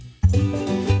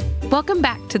Welcome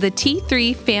back to the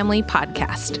T3 Family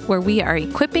Podcast, where we are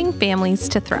equipping families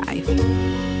to thrive.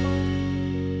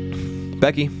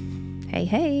 Becky.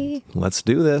 Hey. Let's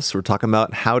do this. We're talking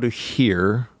about how to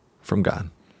hear from God.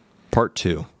 Part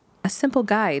 2. A simple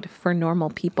guide for normal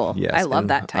people. Yes. I love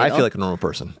that title. I feel like a normal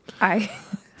person. I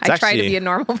try to be a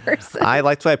normal person. I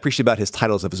like what I appreciate about his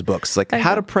titles of his books. Like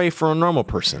how to pray for a normal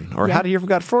person or how to hear from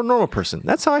God for a normal person.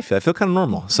 That's how I feel. I feel kind of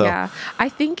normal. So yeah. I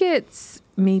think it's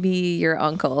maybe your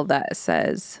uncle that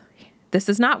says, this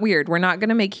is not weird. We're not going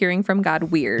to make hearing from God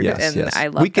weird. Yes, and I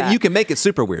love that. You can make it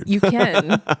super weird. You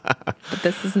can. But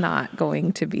this is not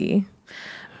going to be.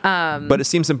 But it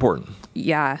seems important.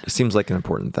 Yeah. It seems like an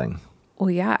important thing. Well,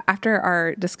 yeah. After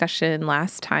our discussion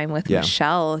last time with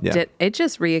Michelle, it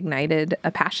just reignited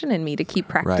a passion in me to keep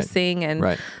practicing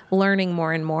and learning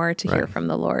more and more to hear from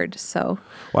the Lord. So,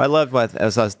 well, I loved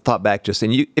as I thought back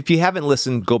and if you haven't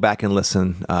listened, go back and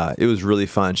listen. It was really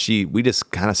fun. We just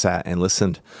kind of sat and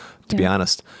listened, to be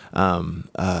honest.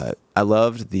 I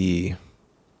loved the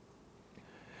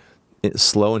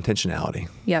slow intentionality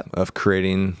of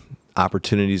creating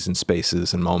opportunities and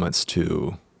spaces and moments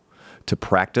to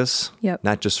practice,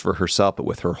 not just for herself, but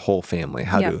with her whole family,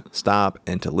 how to stop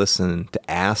and to listen,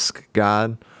 to ask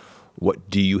God, what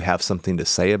do you have something to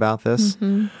say about this?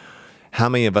 Mm-hmm. How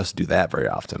many of us do that very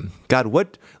often? God,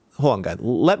 hold on, God,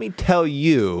 let me tell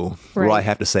you what I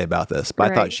have to say about this.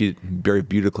 But I thought she very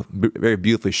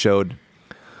beautifully showed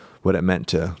what it meant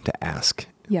to ask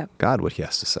God what he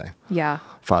has to say. Yeah.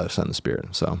 Father, Son, and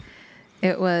Spirit. So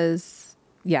it was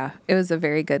a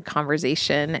very good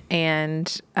conversation.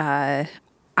 And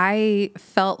I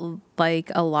felt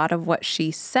like a lot of what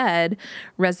she said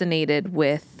resonated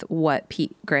with what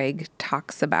Pete Greig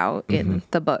talks about in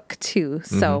the book too.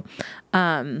 So,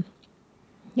 it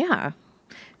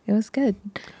was good.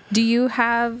 Do you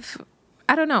have,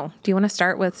 I don't know, do you want to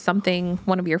start with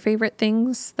one of your favorite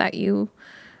things that you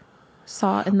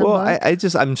saw in the book? Well,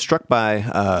 I'm struck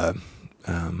by,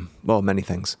 many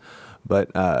things.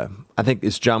 But I think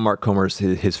it's John Mark Comer's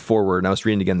his foreword, and I was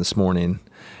reading it again this morning.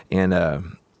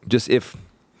 And just if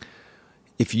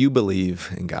you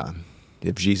believe in God,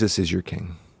 if Jesus is your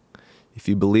king, if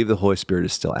you believe the Holy Spirit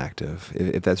is still active,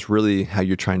 if that's really how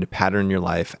you're trying to pattern your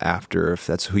life after, if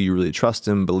that's who you really trust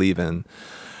in, believe in,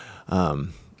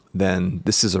 then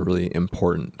this is a really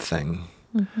important thing.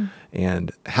 Mm-hmm.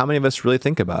 And how many of us really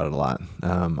think about it a lot?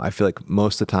 I feel like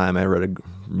most of the time, I read a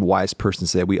wise person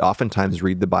say, we oftentimes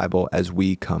read the Bible as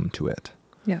we come to it.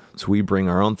 Yeah. So we bring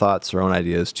our own thoughts, our own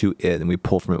ideas to it, and we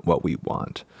pull from it what we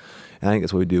want. And I think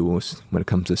that's what we do when it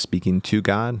comes to speaking to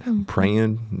God,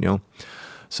 praying,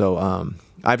 So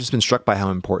I've just been struck by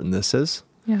how important this is.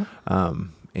 Yeah.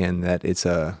 And that it's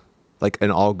like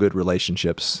in all good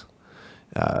relationships,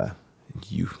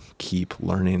 you keep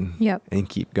learning and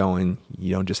keep going.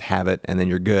 You don't just have it and then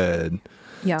you're good.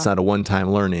 Yeah. It's not a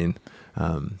one-time learning.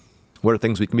 What are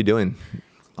things we can be doing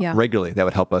regularly that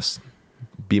would help us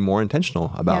be more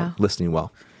intentional about listening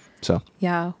well? So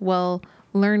well,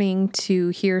 learning to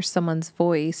hear someone's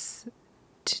voice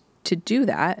to do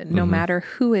that, no matter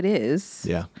who it is.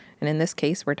 Yeah. And in this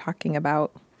case, we're talking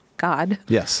about God.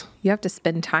 Yes. You have to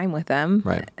spend time with them.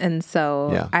 Right. And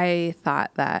so I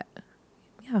thought that,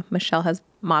 Michelle has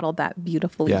modeled that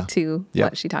beautifully to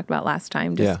what she talked about last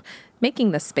time. Just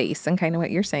making the space and kind of what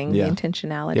you're saying, the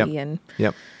intentionality and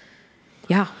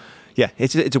Yeah,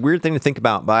 it's a weird thing to think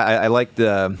about, but I like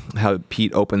how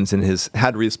Pete opens in his How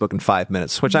to Read This Book in 5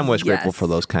 Minutes, which I'm always grateful for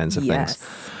those kinds of things.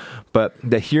 But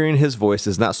the hearing his voice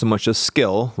is not so much a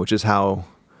skill, which is how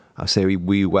I say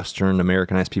we Western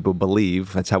Americanized people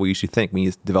believe. That's how we usually think.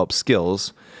 We develop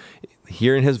skills.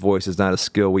 Hearing his voice is not a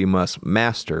skill we must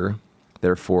master.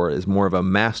 Therefore, is more of a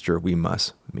master we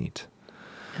must meet.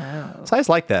 Oh. So I just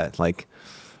like that. Like,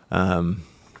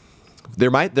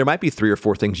 there might be 3 or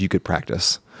 4 things you could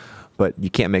practice, but you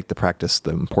can't make the practice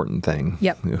the important thing.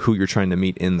 Yep. Who you're trying to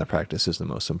meet in the practice is the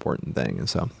most important thing. And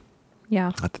so, I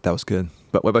thought that was good.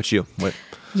 But what about you? What?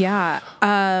 Yeah.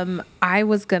 I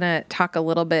was going to talk a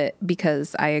little bit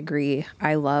because I agree.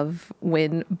 I love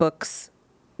when books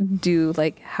do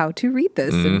like how to read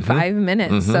this in 5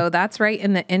 minutes. Mm-hmm. So that's right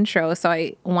in the intro. So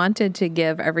I wanted to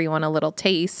give everyone a little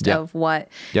taste of what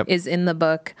is in the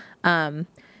book.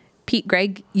 Pete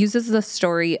Greig uses the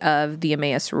story of the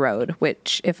Emmaus Road,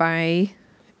 which if I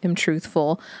am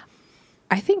truthful,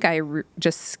 I think I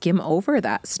just skim over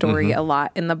that story a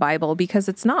lot in the Bible because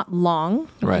it's not long,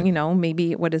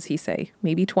 maybe, what does he say?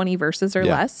 Maybe 20 verses or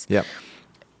less. Yep.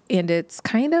 And it's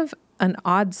kind of an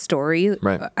odd story.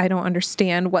 Right. I don't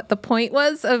understand what the point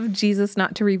was of Jesus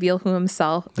not to reveal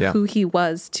who he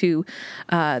was to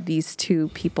these 2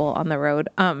 people on the road.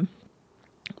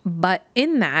 But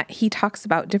in that, he talks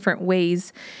about different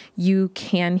ways you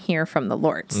can hear from the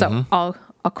Lord. So I'll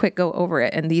quick go over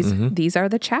it. And these are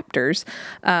the chapters.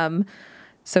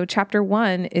 So chapter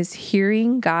 1 is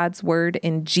hearing God's word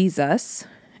in Jesus.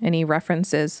 And he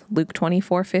references Luke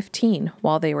 24:15.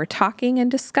 While they were talking and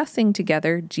discussing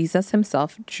together, Jesus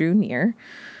himself drew near.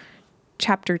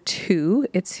 Chapter 2,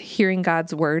 it's hearing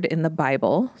God's word in the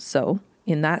Bible. So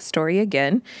in that story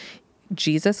again,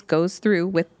 Jesus goes through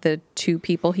with the two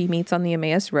people he meets on the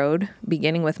Emmaus Road,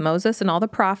 beginning with Moses and all the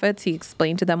prophets. He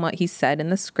explained to them what he said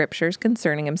in the scriptures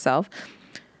concerning himself.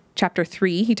 Chapter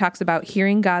 3, he talks about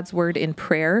hearing God's word in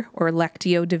prayer, or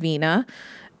lectio divina.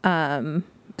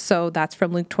 So that's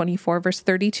from Luke 24, verse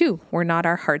 32. Were not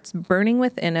our hearts burning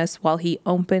within us while he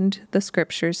opened the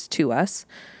scriptures to us?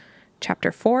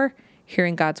 Chapter 4,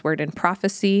 hearing God's word in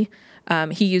prophecy.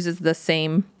 He uses the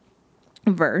same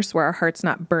verse, where our heart's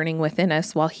not burning within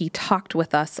us, while he talked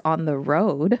with us on the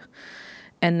road.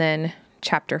 And then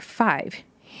chapter 5,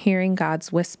 hearing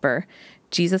God's whisper.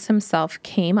 Jesus himself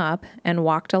came up and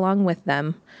walked along with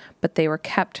them, but they were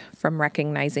kept from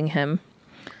recognizing him.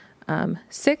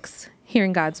 6,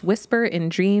 hearing God's whisper in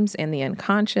dreams and the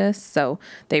unconscious. So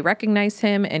they recognized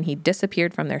him and he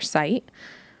disappeared from their sight.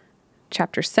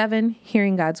 Chapter 7,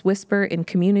 hearing God's whisper in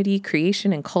community,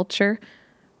 creation, and culture.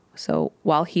 So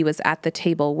while he was at the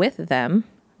table with them,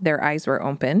 their eyes were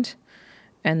opened.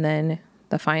 And then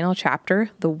the final chapter,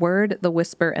 the word, the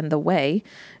whisper, and the way,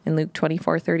 in Luke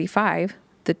 24:35,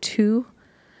 the two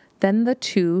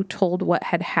told what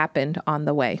had happened on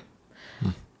the way.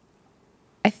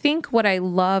 I think what I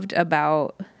loved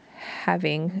about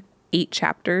having 8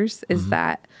 chapters is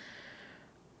that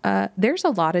there's a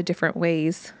lot of different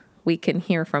ways we can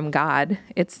hear from God.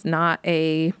 It's not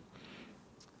it's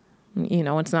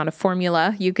not a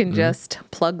formula you can just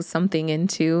plug something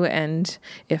into. And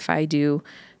if I do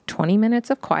 20 minutes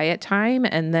of quiet time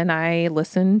and then I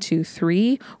listen to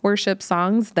 3 worship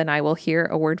songs, then I will hear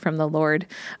a word from the Lord.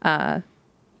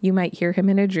 You might hear him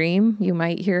in a dream. You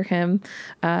might hear him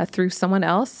through someone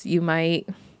else. You might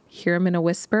hear him in a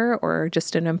whisper or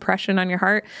just an impression on your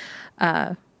heart.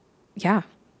 I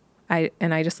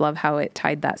just love how it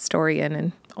tied that story in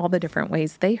and all the different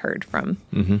ways they heard from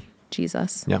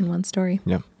Jesus in one story.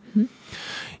 Yeah.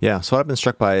 Yeah. So what I've been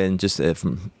struck by, and just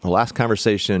from our last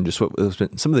conversation, just what has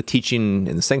been some of the teaching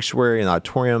in the sanctuary and the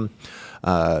auditorium,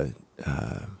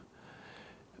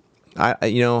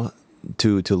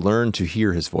 to learn to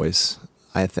hear his voice,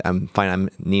 I'm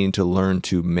needing to learn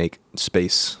to make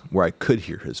space where I could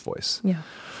hear his voice. Yeah.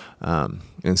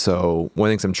 And so one of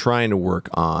the things I'm trying to work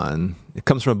on, it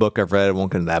comes from a book I've read. I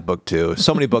won't get into that book too.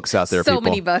 So many books out there, so people.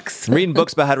 many books. Reading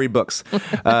books about how to read books.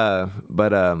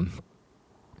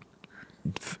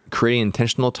 Creating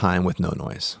intentional time with no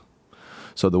noise.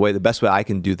 So the best way I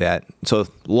can do that, so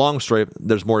long story,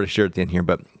 there's more to share at the end here,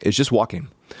 but it's just walking.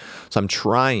 So I'm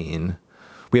trying,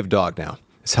 we have a dog now.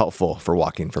 It's helpful for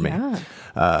walking for me,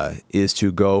 is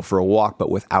to go for a walk,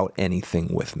 but without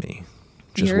anything with me.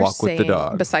 Just walk with the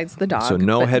dog. Besides the dog. So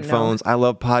no headphones. No. I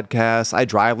love podcasts. I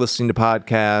drive listening to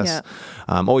podcasts. Yeah.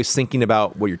 I'm always thinking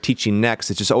about what you're teaching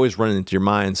next. It's just always running into your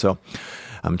mind. So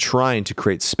I'm trying to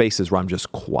create spaces where I'm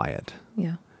just quiet.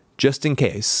 Yeah. Just in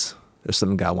case there's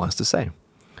something God wants to say.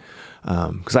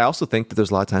 Because I also think that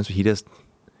there's a lot of times where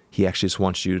he actually just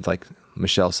wants you, like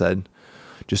Michelle said,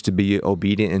 just to be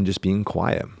obedient and just being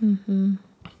quiet. Mm-hmm.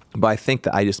 But I think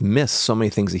that I just miss so many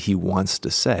things that he wants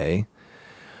to say.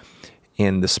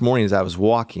 And this morning as I was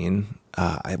walking,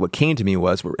 what came to me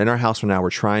was, we're in our house right now, we're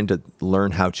trying to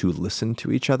learn how to listen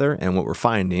to each other. And what we're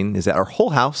finding is that our whole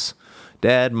house,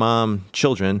 dad, mom,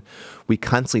 children, we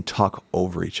constantly talk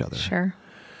over each other. Sure.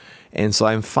 And so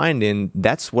I'm finding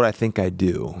that's what I think I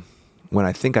do when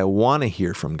I think I want to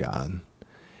hear from God,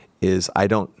 is I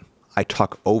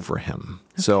talk over him.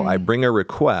 Okay. So I bring a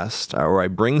request or I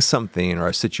bring something or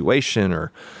a situation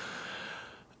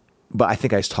but I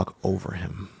think I just talk over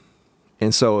him.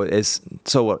 And so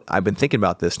what I've been thinking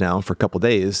about this now for a couple of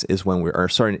days is when we are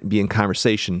starting to be in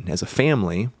conversation as a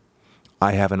family,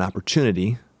 I have an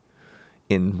opportunity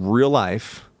in real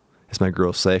life, as my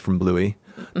girls say from Bluey,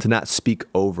 to not speak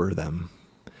over them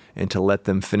and to let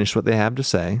them finish what they have to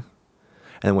say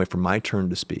and then wait for my turn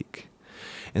to speak.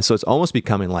 And so it's almost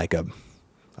becoming like a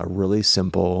really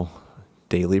simple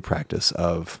daily practice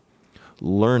of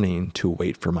learning to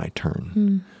wait for my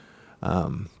turn.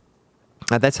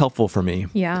 That's helpful for me.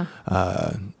 Yeah.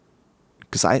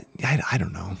 Because I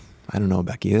don't know. I don't know,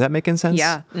 Becky. Is that making sense?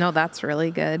 Yeah. No, that's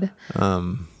really good.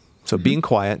 So being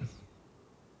quiet,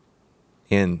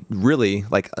 and really,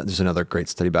 like, there's another great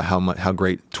study about how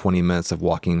great 20 minutes of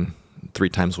walking 3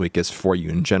 times a week is for you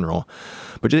in general.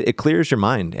 But it clears your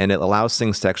mind and it allows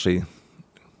things to actually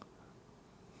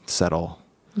settle.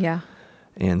 Yeah.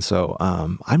 And so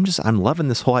I'm loving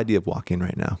this whole idea of walking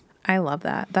right now. I love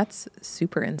that. That's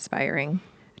super inspiring.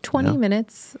 20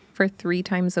 minutes for 3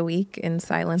 times a week in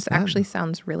silence actually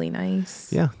sounds really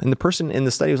nice. Yeah. And the person in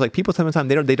the study was like, people tell me time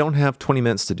they don't have 20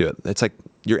 minutes to do it. It's like,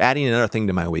 you're adding another thing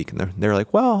to my week. And they're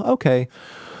like, well, okay.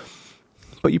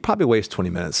 But you probably waste 20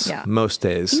 minutes most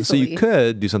days. Easily. So you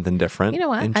could do something different. You know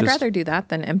what? I'd rather do that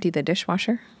than empty the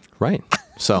dishwasher. Right.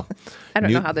 So I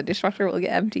don't know how the dishwasher will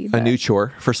get emptied. A new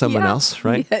chore for someone else,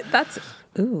 right? Yeah,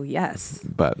 yes.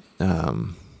 But,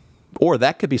 or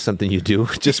that could be something you do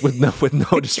just with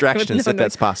no distractions, if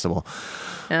that's possible.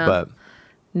 But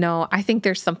no, I think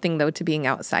there's something though to being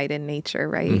outside in nature,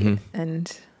 right? Mm-hmm.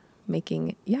 And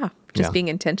making, being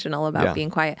intentional about being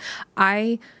quiet.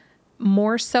 I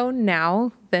more so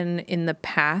now than in the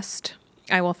past,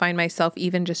 I will find myself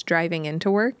even just driving into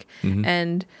work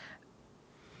and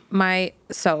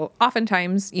so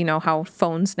oftentimes, you know how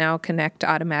phones now connect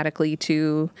automatically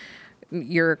to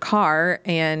your car.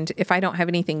 And if I don't have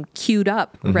anything queued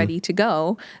up, ready to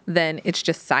go, then it's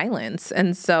just silence.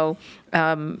 And so,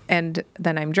 and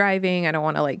then I'm driving, I don't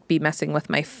want to be messing with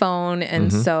my phone.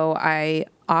 And so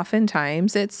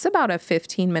oftentimes it's about a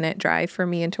 15-minute drive for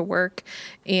me into work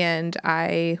and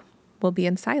I will be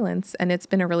in silence. And it's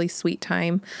been a really sweet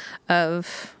time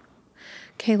of,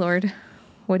 okay, Lord,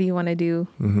 what do you want to do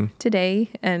today?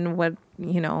 And what,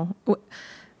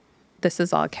 this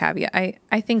is all a caveat.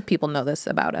 I think people know this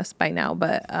about us by now,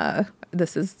 but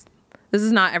this is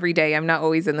not every day. I'm not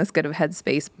always in this good of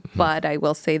headspace, but I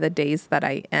will say the days that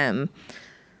I am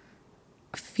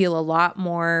feel a lot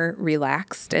more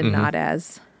relaxed and not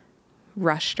as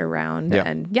rushed around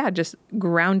and just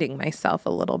grounding myself a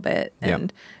little bit.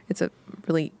 And it's a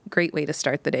really great way to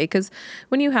start the day. 'Cause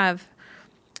when you have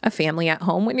a family at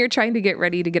home, when you're trying to get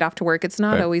ready to get off to work, it's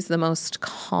not always the most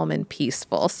calm and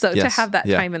peaceful. So to have that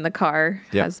time in the car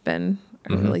has been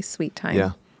a really sweet time.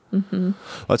 Yeah.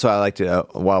 That's why I liked it a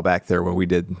while back there when we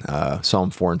did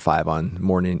Psalm 4 and 5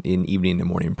 on evening and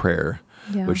morning prayer.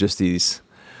 Yeah. Which just these,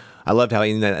 I loved how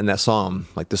in that psalm,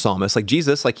 the psalmist,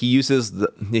 Jesus, he uses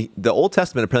the Old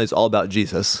Testament apparently is all about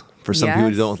Jesus. For some people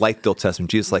who don't like the Old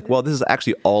Testament, Jesus well, this is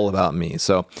actually all about me.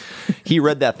 So he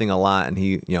read that thing a lot and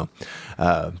he,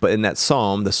 but in that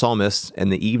psalm, the psalmist in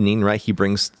the evening, right, he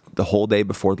brings the whole day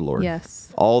before the Lord.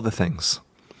 Yes. All the things.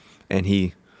 And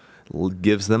he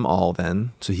gives them all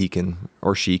then so he can,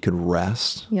 or she could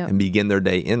rest and begin their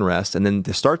day in rest. And then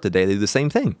to start the day, they do the same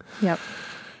thing. Yep.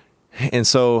 And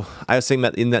so I was saying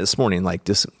that in that this morning,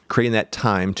 just creating that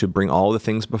time to bring all the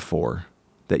things before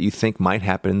that you think might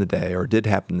happen in the day or did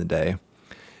happen in the day,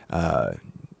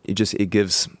 it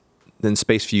gives then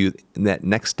space for you in that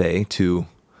next day to,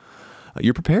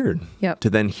 you're prepared to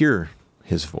then hear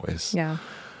his voice. Yeah.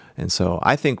 And so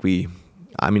I think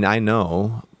I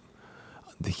know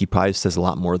that he probably says a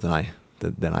lot more than I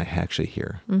actually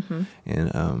hear.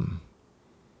 And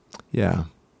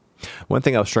one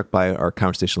thing I was struck by our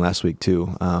conversation last week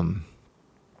too,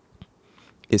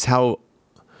 is how,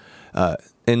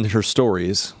 in her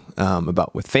stories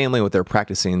about with family, what they're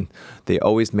practicing, they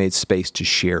always made space to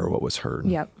share what was heard.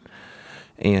 Yep.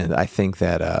 And I think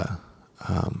that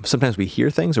sometimes we hear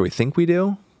things or we think we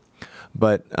do,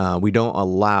 but we don't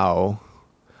allow.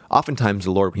 Oftentimes,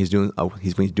 the Lord, when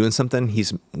he's doing something,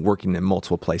 he's working in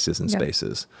multiple places and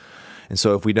spaces. And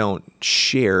so if we don't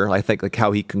share, I think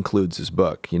how he concludes his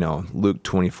book, Luke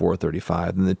 24:35,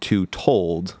 and the two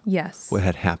told what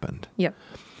had happened. Yep.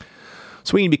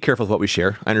 So we need to be careful with what we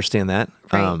share. I understand that.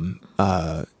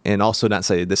 Right. And also not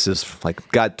say this is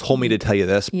God told me to tell you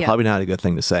this. Yep. Probably not a good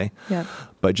thing to say. Yep.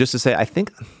 But just to say, I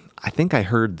think I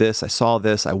heard this, I saw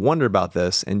this, I wondered about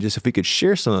this, and just if we could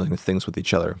share some of those things with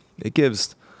each other, it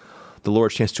gives the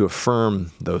Lord a chance to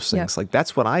affirm those things. Yep.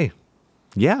 That's what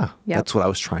that's what I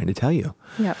was trying to tell you.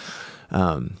 Yep.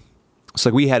 So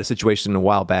we had a situation a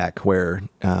while back where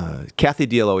Kathy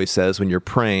Deal always says when you're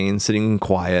praying, sitting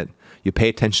quiet, you pay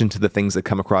attention to the things that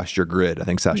come across your grid. I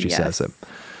think that's how she says it.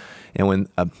 And when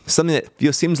something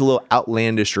that seems a little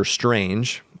outlandish or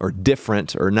strange or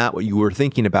different or not what you were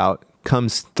thinking about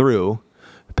comes through,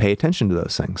 pay attention to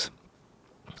those things.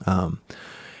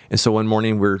 And so one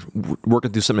morning we're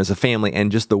working through something as a family and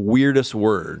just the weirdest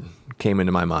word came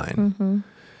into my mind. Mm-hmm.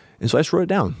 And so I just wrote it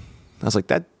down. I was like,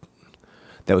 that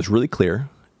was really clear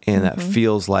and that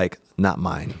feels like not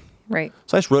mine. Right.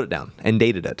 So I just wrote it down and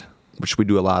dated it, which we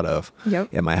do a lot of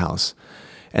at my house.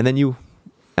 And then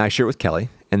I shared it with Kelly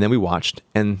and then we watched.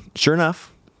 And sure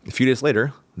enough, a few days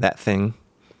later, that thing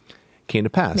came to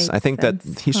pass. Makes I think sense.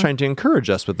 that he's trying to encourage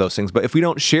us with those things. But if we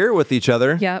don't share it with each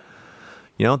other, Yep.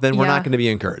 then we're Yeah. not going to be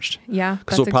encouraged. Yeah.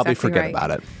 Because we'll that's probably exactly forget right.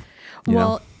 about it.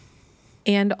 Well,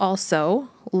 and also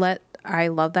I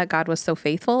love that God was so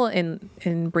faithful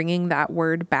in bringing that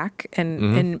word back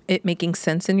and it making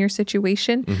sense in your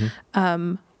situation.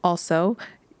 Also,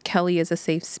 Kelly is a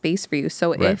safe space for you.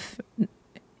 So if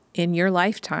in your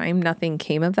lifetime nothing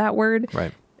came of that word,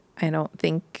 Right. I don't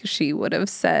think she would have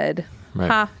said,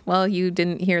 Right. well, you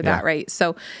didn't hear that right.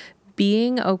 So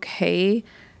being okay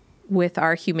with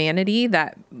our humanity,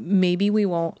 that maybe we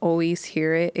won't always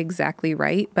hear it exactly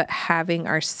right, but having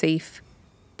our safe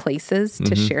places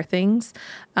to share things.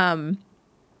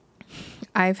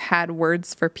 I've had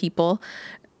words for people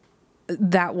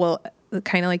that will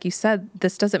kind of like you said,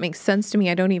 this doesn't make sense to me.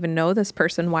 I don't even know this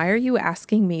person. Why are you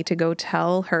asking me to go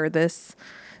tell her this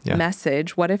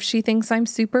message? What if she thinks I'm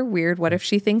super weird? What if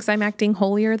she thinks I'm acting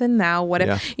holier than thou? What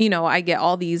if, I get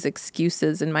all these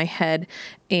excuses in my head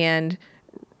and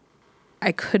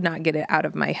I could not get it out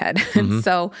of my head. And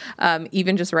so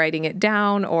even just writing it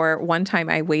down, or one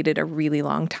time I waited a really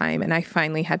long time and I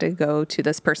finally had to go to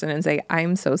this person and say,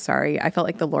 I'm so sorry. I felt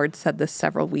like the Lord said this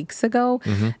several weeks ago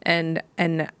and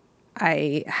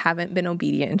I haven't been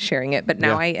obedient in sharing it, but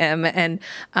now I am. And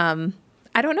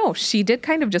I don't know. She did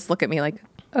kind of just look at me like,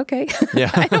 okay,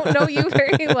 I don't know you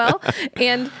very well.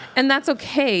 And that's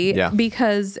okay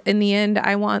because in the end,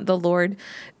 I want the Lord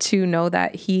to know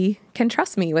that he can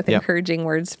trust me with encouraging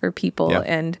words for people.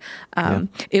 And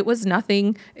it was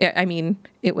nothing. I mean,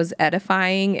 it was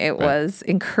edifying. It was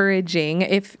encouraging.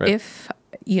 If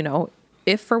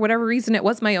for whatever reason it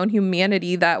was my own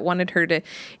humanity that wanted her to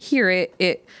hear it,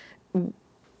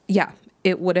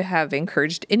 it would have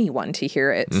encouraged anyone to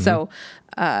hear it. So,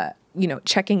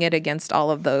 checking it against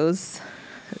all of those,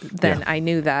 then I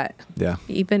knew that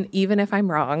even if I'm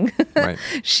wrong,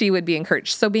 she would be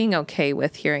encouraged. So being okay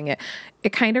with hearing it,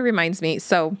 it kind of reminds me.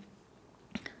 So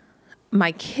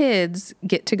my kids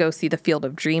get to go see the Field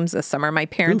of Dreams this summer. My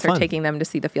parents are taking them to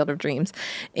see the Field of Dreams.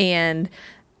 And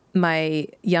my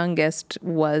youngest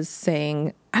was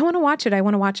saying, I want to watch it. I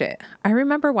want to watch it. I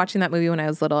remember watching that movie when I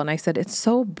was little and I said, it's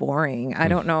so boring. I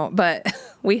don't know, but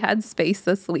we had space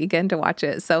this weekend to watch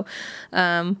it. So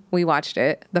we watched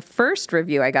it. The first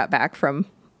review I got back from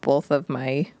both of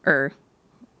my,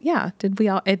 did we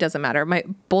all, it doesn't matter.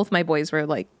 Both my boys were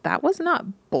like, that was not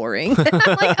boring.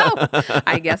 I'm like,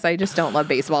 I guess I just don't love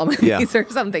baseball movies or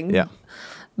something. Yeah.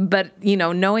 But,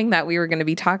 knowing that we were going to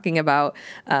be talking about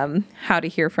how to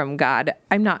hear from God,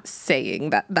 I'm not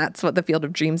saying that that's what the Field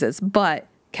of Dreams is, but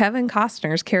Kevin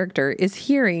Costner's character is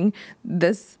hearing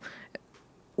this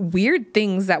weird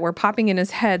things that were popping in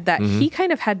his head that he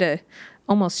kind of had to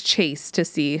almost chase to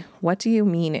see, what do you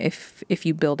mean if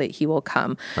you build it, he will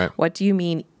come? Right. What do you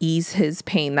mean ease his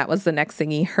pain? That was the next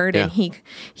thing he heard. And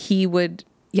he would,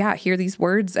 hear these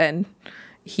words and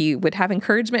he would have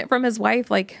encouragement from his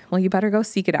wife, like, well, you better go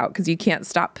seek it out because you can't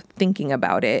stop thinking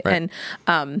about it. Right.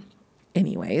 And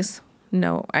anyways,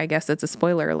 no, I guess it's a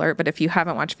spoiler alert, but if you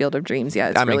haven't watched Field of Dreams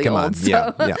yet, it's really old.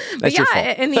 So. That's your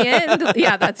fault. In the end,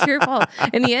 that's your fault.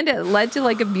 In the end, it led to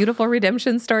like a beautiful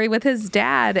redemption story with his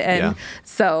dad. And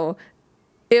so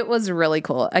it was really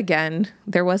cool. Again,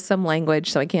 there was some language,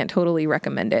 so I can't totally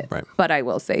recommend it. Right. But I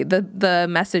will say the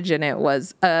message in it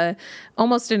was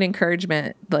almost an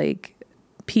encouragement, like,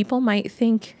 people might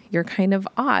think you're kind of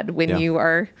odd when you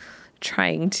are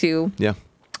trying to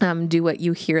do what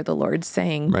you hear the Lord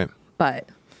saying. Right. But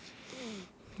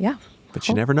But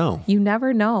you never know. You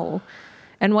never know.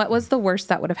 And what was the worst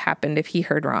that would have happened if he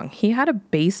heard wrong? He had a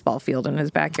baseball field in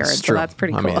his backyard, so that's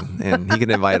pretty cool. I mean, and he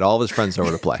can invite all of his friends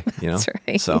over to play, That's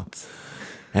right. So,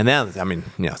 and now, Field of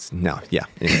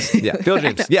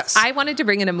Dreams, yes. I wanted to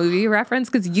bring in a movie reference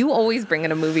because you always bring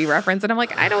in a movie reference, and I'm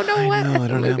like, I don't know what. I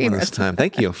don't have one this time.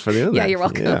 Thank you for doing that. Yeah, you're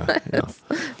welcome. It's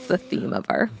the theme of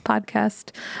our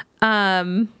podcast.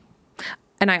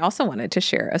 And I also wanted to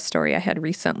share a story I had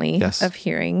recently of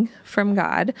hearing from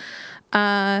God.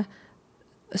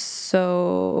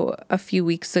 So a few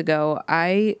weeks ago,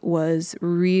 I was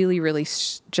really, really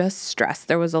just stressed.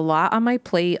 There was a lot on my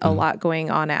plate, a lot going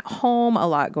on at home, a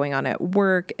lot going on at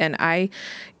work. And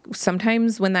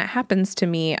sometimes when that happens to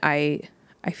me, I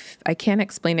can't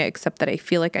explain it except that I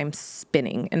feel like I'm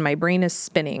spinning and my brain is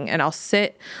spinning, and I'll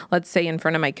sit, let's say, in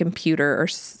front of my computer or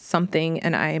something,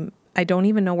 and I don't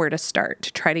even know where to start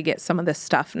to try to get some of this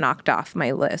stuff knocked off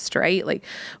my list, right? Like,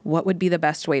 what would be the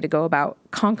best way to go about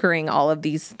conquering all of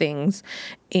these things?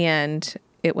 And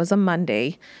it was a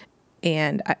Monday,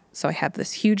 And so I have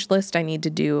this huge list I need to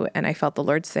do. And I felt the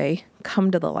Lord say,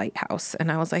 come to the lighthouse.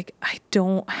 And I was like, I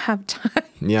don't have time.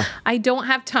 Yeah. I don't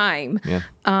have time. Yeah.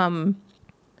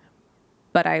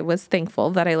 But I was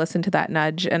thankful that I listened to that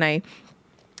nudge.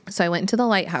 So I went into the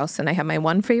lighthouse, and I have my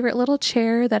one favorite little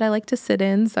chair that I like to sit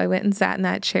in. So I went and sat in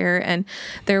that chair, and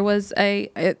there was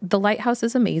the lighthouse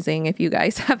is amazing. If you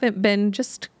guys haven't been,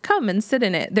 just come and sit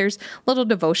in it. There's little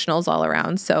devotionals all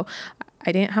around. So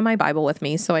I didn't have my Bible with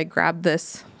me. So I grabbed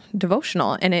this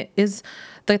devotional, and it is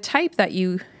the type that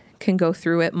you can go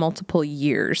through it multiple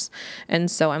years. And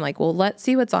so I'm like, well, let's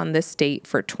see what's on this date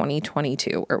for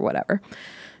 2022 or whatever.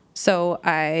 So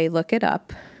I look it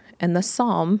up, and the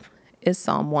Psalm is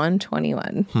Psalm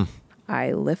 121.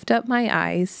 I lift up my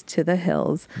eyes to the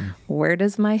hills. Where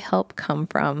does my help come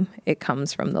from? It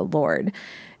comes from the Lord.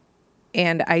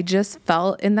 And I just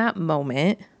felt in that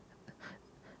moment,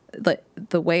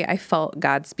 the way I felt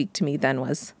God speak to me then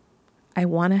was, I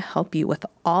want to help you with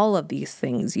all of these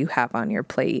things you have on your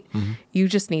plate. You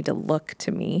just need to look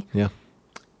to me. Yeah.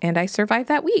 And I survived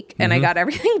that week, and I got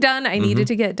everything done I needed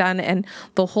to get done. And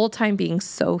the whole time being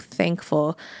so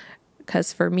thankful,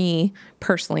 because for me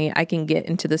personally, I can get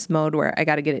into this mode where I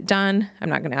got to get it done. I'm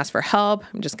not going to ask for help.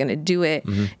 I'm just going to do it.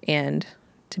 And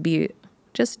to be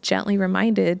just gently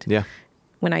reminded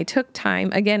when I took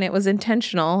time, again, it was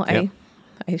intentional. I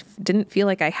didn't feel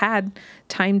like I had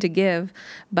time to give,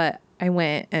 but I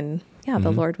went, and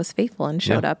the Lord was faithful and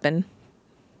showed up and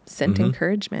sent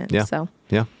encouragement.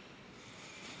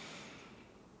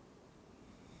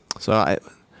 So I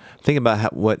think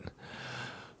about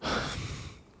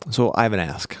so I have an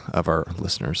ask of our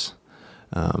listeners.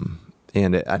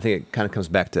 And I think it kind of comes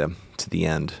back to the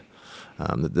end.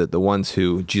 The ones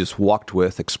who Jesus walked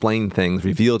with, explained things,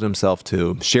 revealed himself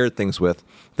to, shared things with,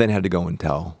 then had to go and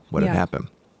tell what had happened.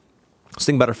 So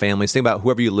think about our families, think about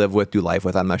whoever you live with, do life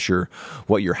with. I'm not sure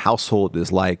what your household is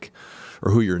like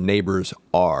or who your neighbors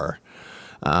are.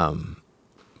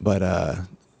 But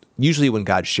usually when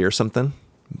God shares something,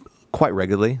 quite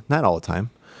regularly, not all the time,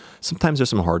 sometimes there's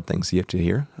some hard things you have to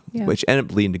hear, which end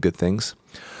up leading to good things.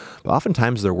 But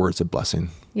oftentimes they're words of blessing.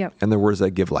 And they're words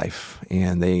that give life,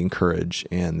 and they encourage,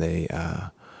 and they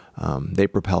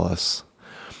propel us.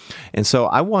 And so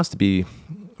I want us to be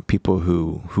people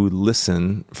who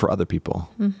listen for other people.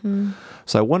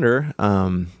 So I wonder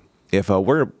if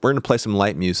we're going to play some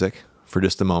light music for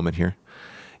just a moment here,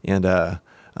 and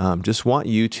just want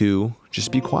you to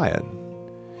just be quiet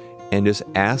and just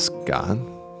ask God,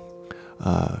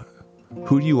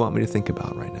 who do you want me to think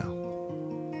about right now?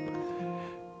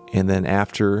 And then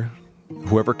after,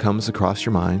 whoever comes across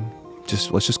your mind,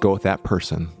 let's just go with that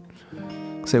person.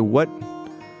 Say, what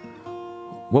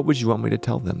would you want me to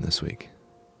tell them this week?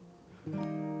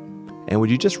 And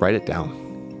would you just write it down?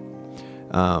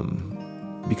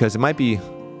 Because it might be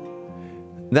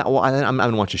that. Well, I'm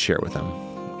going to want you to share it with them.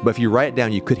 But if you write it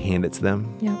down, you could hand it to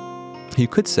them. You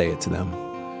could say it to them.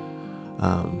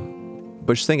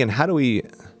 But just thinking, how do we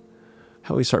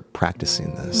start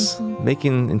practicing this,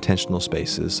 making intentional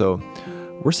spaces? So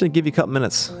we're just going to give you a couple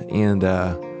minutes, and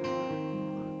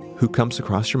who comes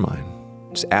across your mind,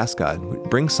 just ask God,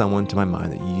 bring someone to my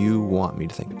mind that you want me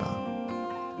to think about,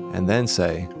 and then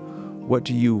say, what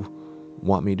do you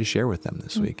want me to share with them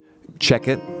this week? Check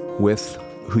it with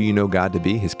who you know God to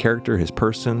be, his character, his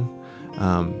person,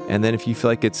 and then if you feel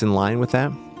like it's in line with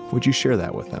that, would you share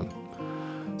that with them?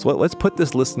 So let's put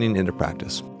this listening into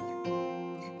practice.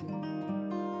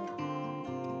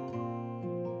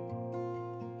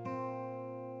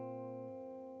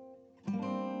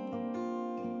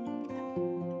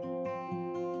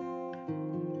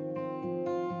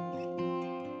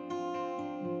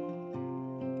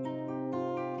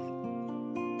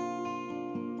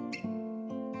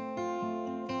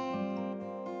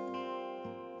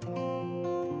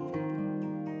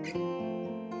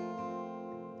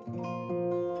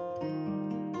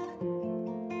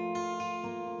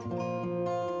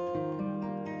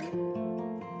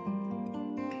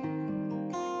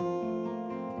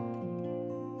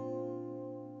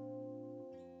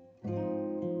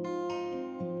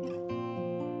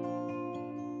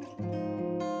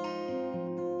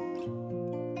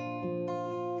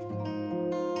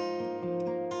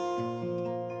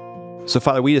 So,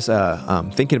 Father, we just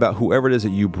thinking about whoever it is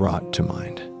that you brought to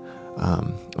mind.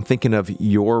 I'm thinking of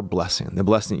your blessing, the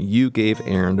blessing that you gave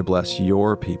Aaron to bless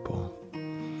your people.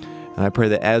 And I pray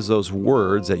that as those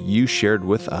words that you shared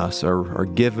with us are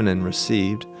given and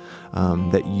received,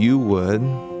 that you would,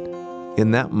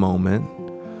 in that moment,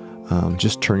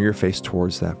 just turn your face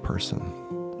towards that person,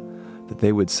 that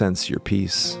they would sense your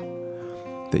peace,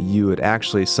 that you would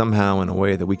actually somehow, in a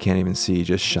way that we can't even see,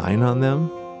 just shine on them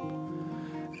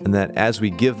And that as we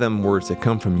give them words that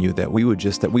come from you, that we would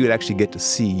actually get to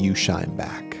see you shine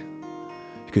back,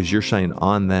 because you're shining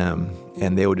on them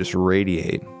and they would just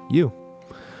radiate you.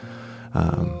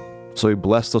 So we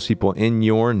bless those people in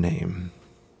your name.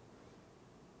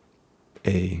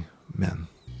 Amen.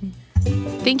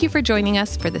 Thank you for joining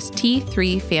us for this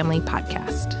T3 Family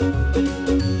podcast.